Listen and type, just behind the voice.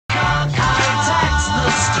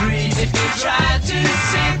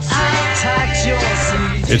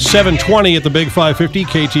It's 7:20 at the Big 550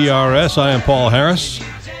 KTRS. I am Paul Harris.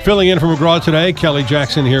 Filling in from McGraw today, Kelly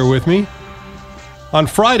Jackson here with me. On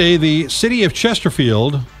Friday, the city of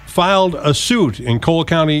Chesterfield filed a suit in Cole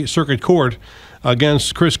County Circuit Court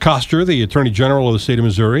against Chris Koster, the Attorney General of the state of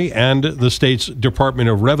Missouri, and the state's Department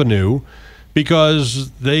of Revenue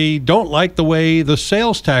because they don't like the way the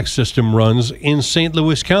sales tax system runs in St.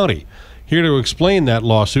 Louis County. Here to explain that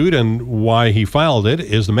lawsuit and why he filed it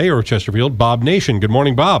is the mayor of Chesterfield, Bob Nation. Good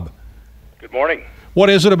morning, Bob. Good morning. What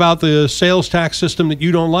is it about the sales tax system that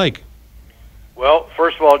you don't like? Well,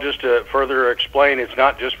 first of all, just to further explain, it's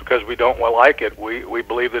not just because we don't like it. We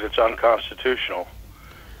believe that it's unconstitutional.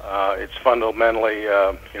 It's fundamentally,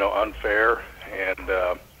 unfair, and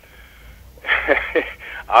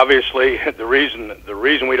obviously the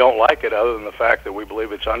reason we don't like it, other than the fact that we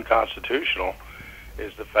believe it's unconstitutional,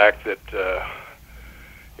 is the fact that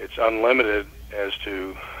it's unlimited as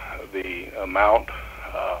to the amount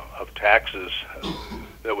of taxes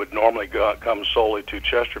that would normally come solely to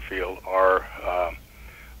Chesterfield are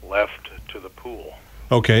left to the pool.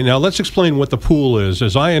 Okay, now let's explain what the pool is.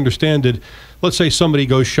 As I understand it, let's say somebody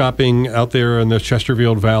goes shopping out there in the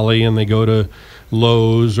Chesterfield Valley and they go to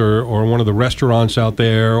Lowe's or one of the restaurants out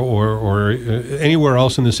there or anywhere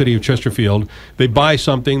else in the city of Chesterfield. They buy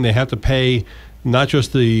something, they have to pay not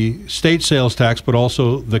just the state sales tax, but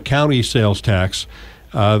also the county sales tax.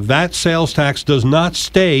 That sales tax does not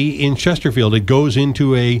stay in Chesterfield. It goes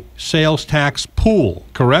into a sales tax pool,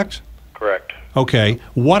 correct? Correct. Okay.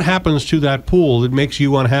 What happens to that pool that makes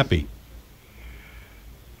you unhappy?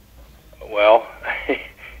 Well,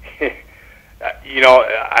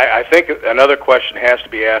 I think another question has to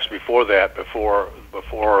be asked before that, before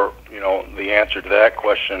the answer to that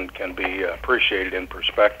question can be appreciated in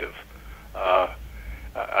perspective.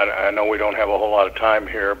 I know we don't have a whole lot of time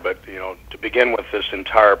here, but to begin with, this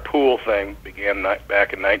entire pool thing began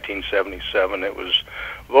back in 1977. It was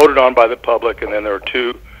voted on by the public, and then there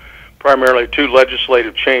were primarily two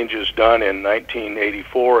legislative changes done in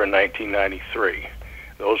 1984 and 1993.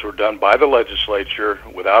 Those were done by the legislature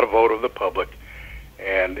without a vote of the public,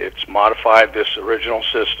 and it's modified this original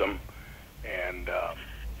system, and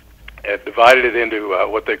it divided it into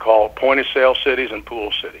what they call point-of-sale cities and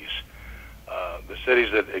pool cities. The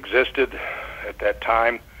cities that existed at that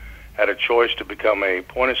time had a choice to become a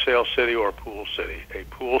point-of-sale city or a pool city. A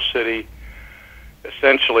pool city,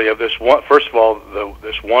 essentially, of this one. First of all,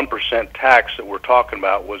 this 1% tax that we're talking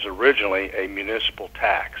about was originally a municipal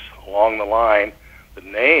tax. Along the line, the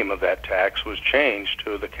name of that tax was changed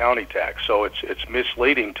to the county tax. So it's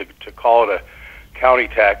misleading to call it a county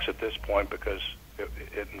tax at this point because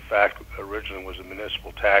it in fact originally was a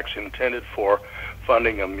municipal tax intended for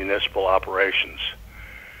funding of municipal operations.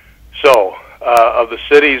 So, of the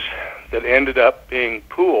cities that ended up being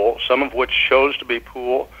pool, some of which chose to be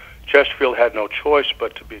pool, Chesterfield had no choice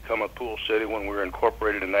but to become a pool city when we were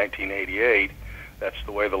incorporated in 1988. That's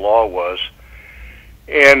the way the law was.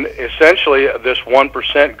 And essentially, this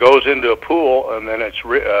 1% goes into a pool, and then it's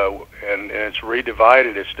redivided.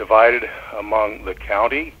 It's divided among the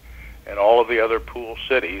county and all of the other pool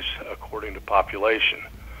cities according to population.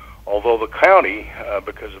 Although the county,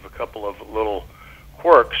 because of a couple of little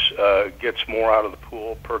quirks, gets more out of the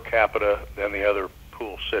pool per capita than the other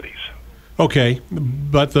pool cities. Okay,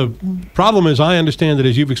 but the problem, as I understand it,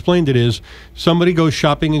 as you've explained it, is somebody goes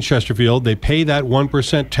shopping in Chesterfield, they pay that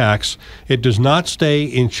 1% tax, it does not stay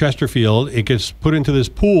in Chesterfield, it gets put into this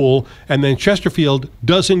pool, and then Chesterfield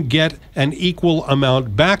doesn't get an equal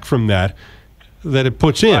amount back from that it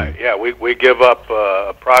puts in. Right. Yeah, we give up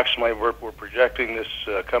approximately, we're projecting this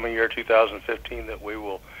coming year, 2015, that we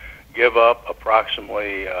will give up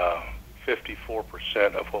approximately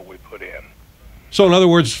 54% of what we put in. So in other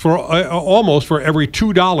words, for almost for every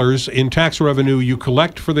 $2 in tax revenue you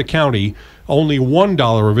collect for the county, only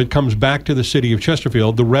 $1 of it comes back to the city of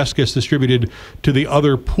Chesterfield. The rest gets distributed to the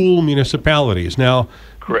other pool municipalities. Now,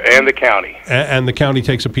 and the county. And the county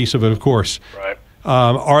takes a piece of it, of course. Right.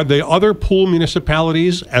 Are the other pool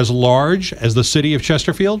municipalities as large as the city of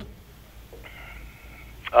Chesterfield?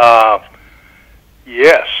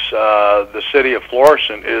 Yes. The city of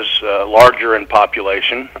Florissant is larger in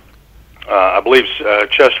population. I believe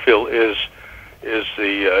Chesterfield is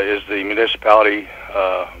the municipality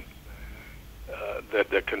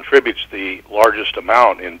that contributes the largest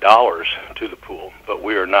amount in dollars to the pool, but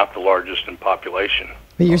we are not the largest in population.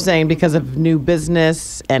 But you're saying because of new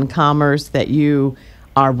business and commerce that you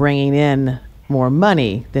are bringing in more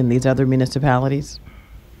money than these other municipalities?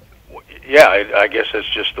 Yeah, I guess that's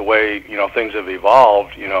just the way, things have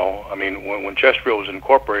evolved. I mean, when Chesterfield was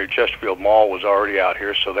incorporated, Chesterfield Mall was already out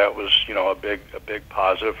here, so that was, a big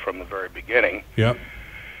positive from the very beginning. Yep.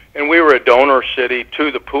 And we were a donor city to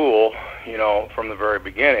the pool, from the very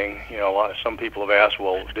beginning. Some people have asked,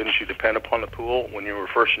 well, didn't you depend upon the pool when you were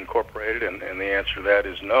first incorporated? And the answer to that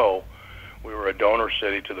is no. We were a donor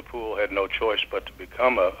city to the pool, had no choice but to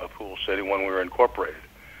become a pool city when we were incorporated.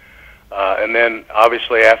 And then,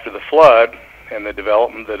 obviously, after the flood and the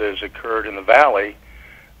development that has occurred in the valley,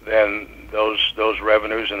 then those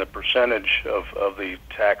revenues and the percentage of the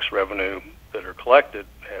tax revenue that are collected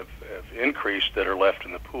have increased that are left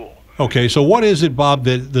in the pool. Okay, so what is it, Bob,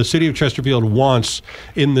 that the city of Chesterfield wants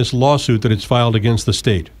in this lawsuit that it's filed against the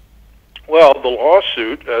state? Well, the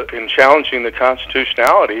lawsuit in challenging the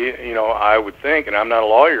constitutionality, I would think, and I'm not a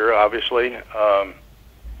lawyer, obviously,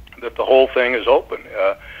 that the whole thing is open.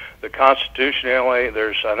 The constitutionality,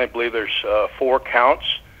 I believe there's 4 counts,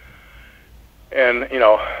 and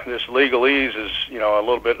this legalese is a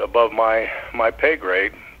little bit above my pay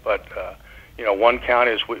grade, but one count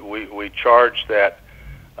is we charge that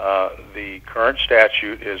the current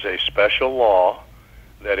statute is a special law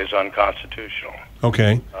that is unconstitutional.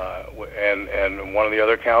 Okay. And one of the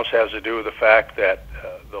other counts has to do with the fact that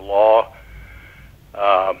the law,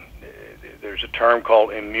 there's a term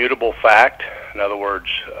called immutable fact. In other words,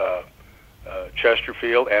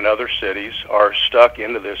 Chesterfield and other cities are stuck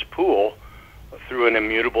into this pool through an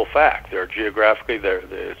immutable fact. They're geographically,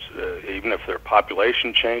 even if their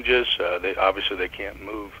population changes, they can't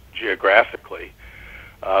move geographically.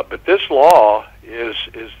 But this law is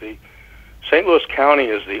the St. Louis County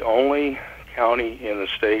is the only county in the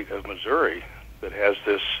state of Missouri that has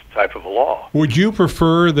this type of a law. Would you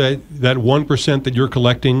prefer that 1% that you're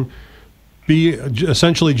collecting be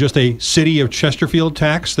essentially just a city of Chesterfield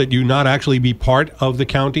tax, that you not actually be part of the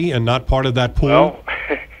county and not part of that pool? Well,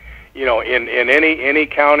 in any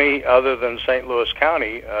county other than St. Louis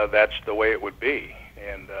County, that's the way it would be.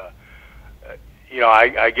 And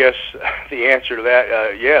I guess the answer to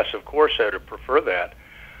that, yes, of course, I would prefer that.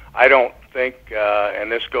 I don't think,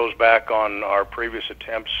 and this goes back on our previous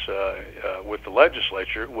attempts with the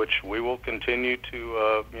legislature, which we will continue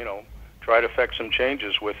to, try to affect some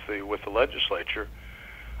changes with the legislature.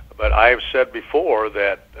 But I have said before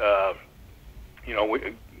that,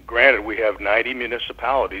 granted, we have 90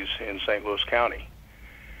 municipalities in St. Louis County,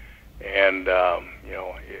 and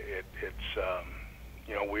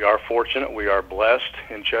we are fortunate, we are blessed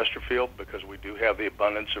in Chesterfield because we do have the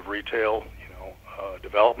abundance of retail,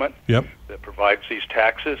 development that provides these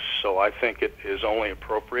taxes. So I think it is only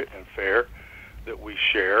appropriate and fair that we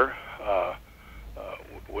share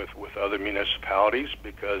with other municipalities,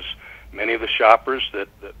 because many of the shoppers that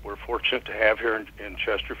we're fortunate to have here in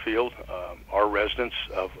Chesterfield are residents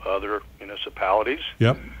of other municipalities.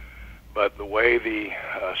 Yep. But the way the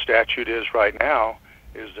statute is right now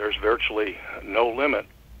is there's virtually no limit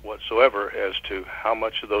whatsoever as to how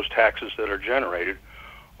much of those taxes that are generated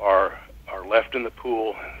are left in the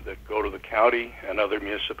pool that go to the county and other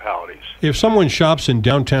municipalities. If someone shops in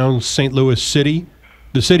downtown St. Louis City,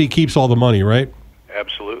 the city keeps all the money, right?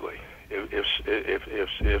 Absolutely.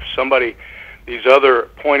 If somebody, these other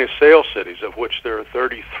point-of-sale cities, of which there are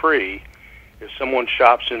 33, if someone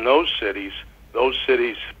shops in those cities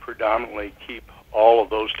predominantly keep all of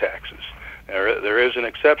those taxes. There is an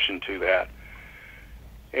exception to that.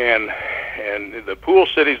 And the pool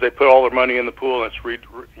cities, they put all their money in the pool, and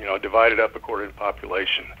it's divided up according to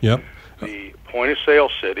population. Yep. The point-of-sale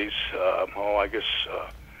cities,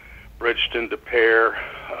 Bridgeton, De Pere,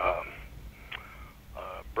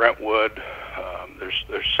 Brentwood,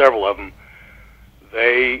 there's several of them.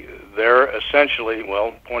 They're essentially,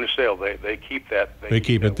 point of sale. They keep that. They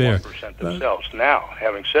keep it there 1% themselves. Now,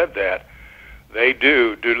 having said that, they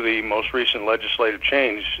do, due to the most recent legislative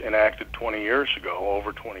change enacted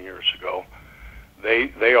over 20 years ago,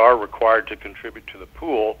 they are required to contribute to the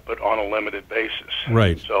pool, but on a limited basis.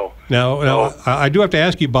 Right. So now I do have to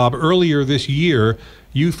ask you, Bob. Earlier this year,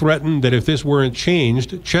 you threatened that if this weren't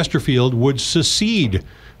changed, Chesterfield would secede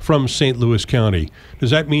from St. Louis County.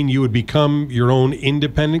 Does that mean you would become your own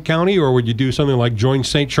independent county, or would you do something like join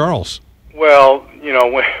St. Charles? Well,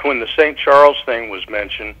 when the St. Charles thing was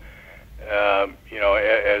mentioned,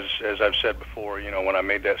 as I've said before, when I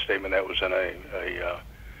made that statement, that was in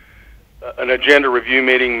an agenda review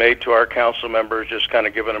meeting made to our council members, just kind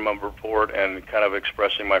of giving them a report and kind of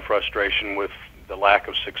expressing my frustration with the lack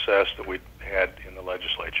of success that we had in the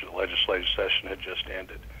legislature. The legislative session had just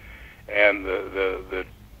ended, and the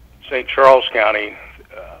St. Charles County,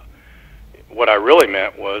 what I really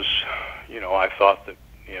meant was, I thought that,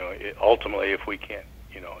 ultimately, if we can't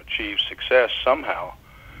achieve success somehow,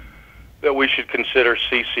 that we should consider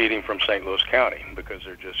seceding from St. Louis County, because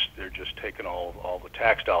they're just taking all the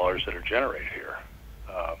tax dollars that are generated here.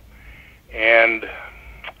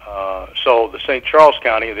 So the St. Charles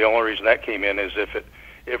County, the only reason that came in is if it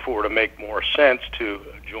were to make more sense to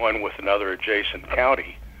join with another adjacent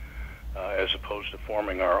county, as opposed to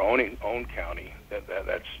forming our own county. That's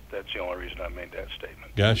the only reason I made that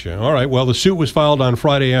statement. Gotcha. All right. Well, the suit was filed on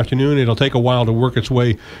Friday afternoon. It'll take a while to work its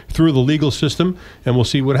way through the legal system, and we'll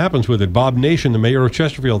see what happens with it. Bob Nation, the mayor of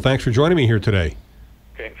Chesterfield, thanks for joining me here today.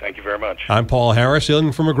 Okay, thank you very much. I'm Paul Harris,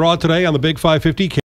 in from McGraw today on the Big 550.